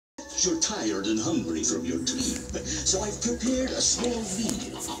You're tired and hungry from your trip, so I've prepared a small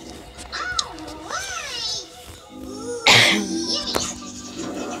meal.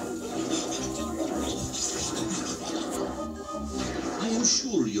 I am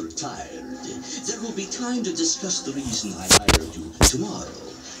sure you're tired. There will be time to discuss the reason I hired you tomorrow,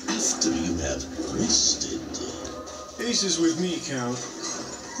 after you have rested. Ace is with me, Count.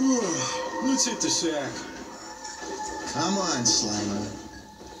 Let's hit the sack. Come on, Slimer.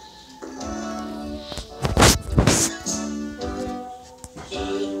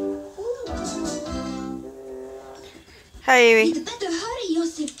 Hi, Evie. You'd better hurry,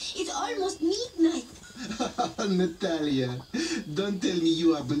 Yosef. It's almost midnight. Natalia, don't tell me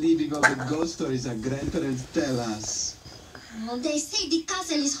you are believing all the ghost stories our grandparents tell us. Oh, they say the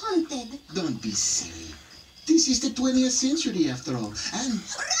castle is haunted. Don't be silly. This is the 20th century after all, and...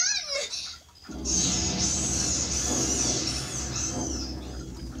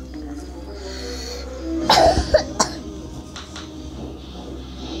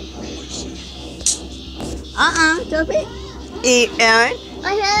 Stop it. Eat, Aaron.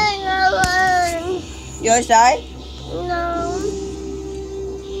 I don't know. Your side? No.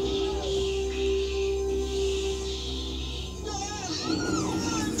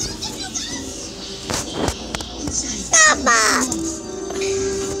 Papa.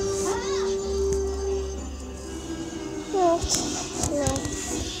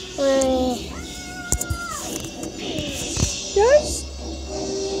 Yours?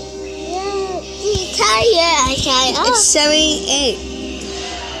 It's 78.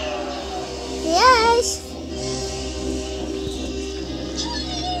 Yes.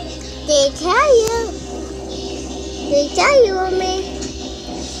 They tell you, Mommy.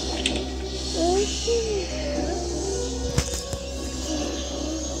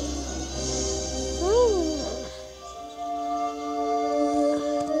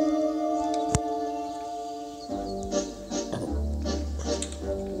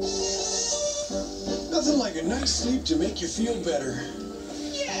 Nothing like a night's sleep to make you feel better.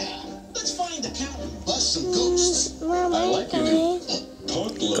 Yeah, let's find the count and bust some ghosts. Mama, I like your new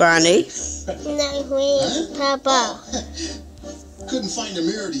punk look. Granny. No, Papa. couldn't find a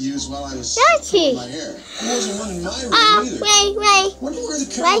mirror to use while I was That's pulling it. my hair. There wasn't one in my room either. Wait. Wonder where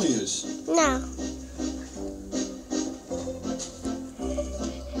the cow is. No.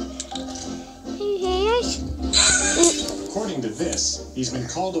 According to this, he's been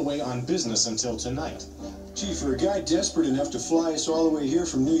called away on business until tonight. Gee, for a guy desperate enough to fly us all the way here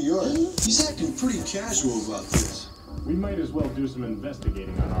from New York, he's acting pretty casual about this. We might as well do some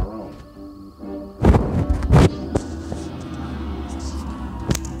investigating on our own.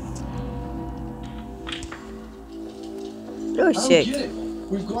 Oh I don't shit. get it.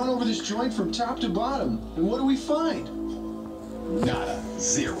 We've gone over this joint from top to bottom, and what do we find? Nada.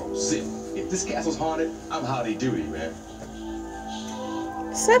 Zero. Zip. If this castle's haunted, I'm howdy doody, man.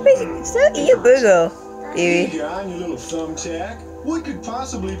 Stop eating your burger, Hey, Evie. John, you little thumbtack. What could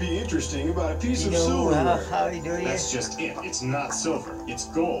possibly be interesting about a piece of silverware? how you doing That's just it. It's not silver. It's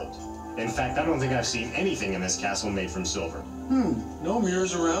gold. In fact, I don't think I've seen anything in this castle made from silver. No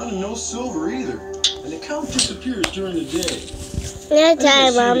mirrors around and no silver either. And the count disappears during the day. No I think I've time, seen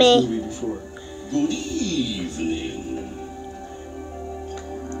this Mommy. movie before. Good evening.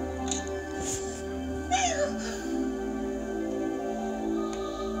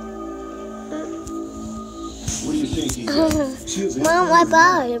 What do you think, Ethan? See if Mom, that- what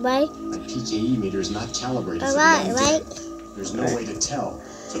about it, right? My PKE meter is not calibrated for the Alright, known right? depth. There's no way to tell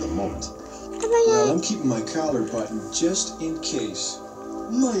for the moment. Well, I'm keeping my collar buttoned just in case.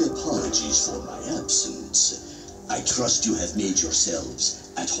 My apologies for my absence. I trust you have made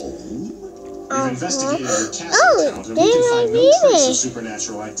yourselves at home. We've investigated your castle Oh, count, and they we can don't find no need trace it. of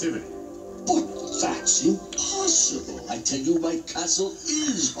supernatural activity. But that's impossible. I tell you, my castle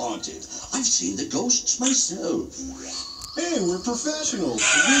is haunted. I've seen the ghosts myself. Hey, we're professionals.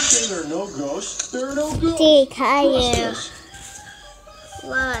 If we say there are no ghosts, there are no ghosts. They Trust tell you. us.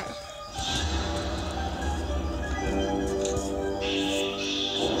 What?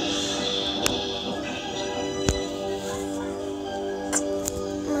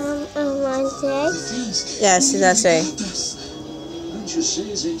 Mom, I want The this. things. Yes, that's it. Don't you say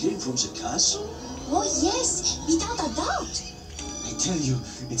they came from the castle? Oh, yes, without a doubt. I tell you,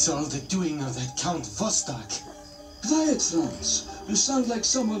 it's all the doing of that Count Vostok. Quiet, Franz. You sound like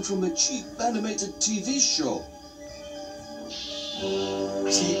someone from a cheap animated TV show.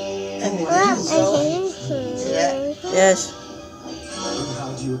 See, and Mom, you I go, hate you. Yes. and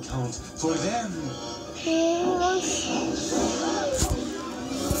how do you account for them?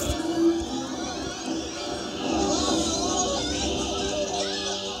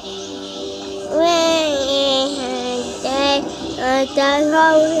 That's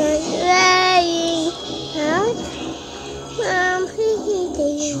how it's playing.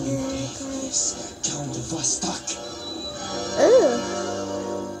 Count Vostok.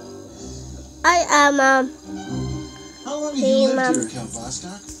 I am How long have you lived here, Count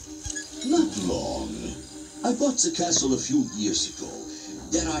Vostok? Not long. I bought the castle a few years ago.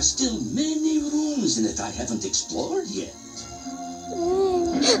 There are still many rooms in it I haven't explored yet.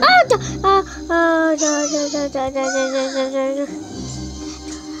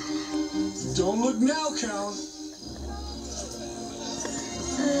 Don't look now, Count.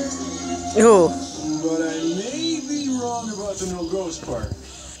 Ooh. But I may be wrong about the no ghost part.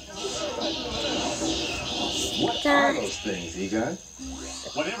 What are those things, Egon?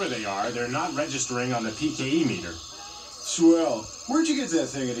 Whatever they are, they're not registering on the PKE meter. Swell. Where'd you get that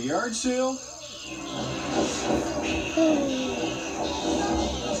thing, at a yard sale?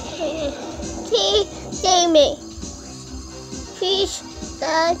 Please save me. Please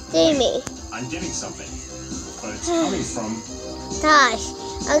save me. I'm getting something, but it's coming from Gosh,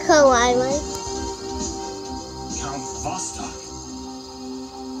 I'll call Wyman. Count Vostok.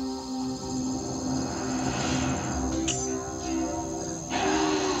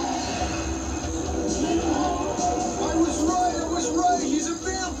 I was right. He's a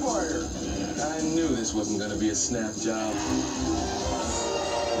vampire. I knew this wasn't going to be a snap job.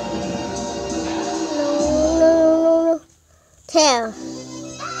 No. Tell. The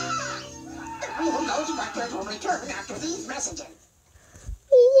real Ghostbusters will return after these messages.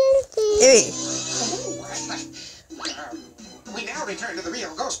 Hey. We now return to the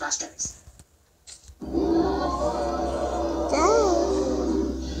real Ghostbusters.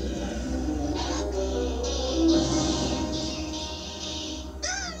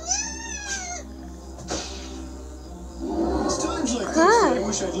 It's times like this that I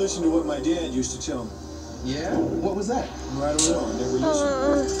wish I'd listened to what my dad used to tell me. Yeah? What was that? I don't know. I never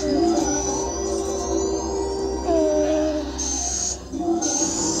listened.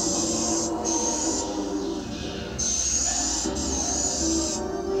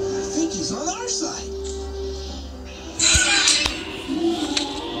 I think he's on our side.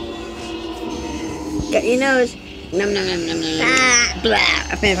 Got your nose. Num num num num num.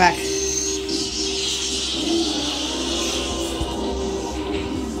 Blah. Up in the back.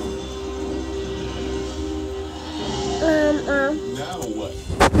 Now what?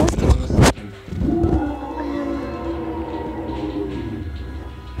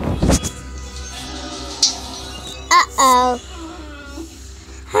 Uh-oh.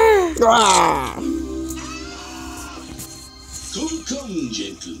 Come,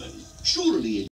 gentlemen. Surely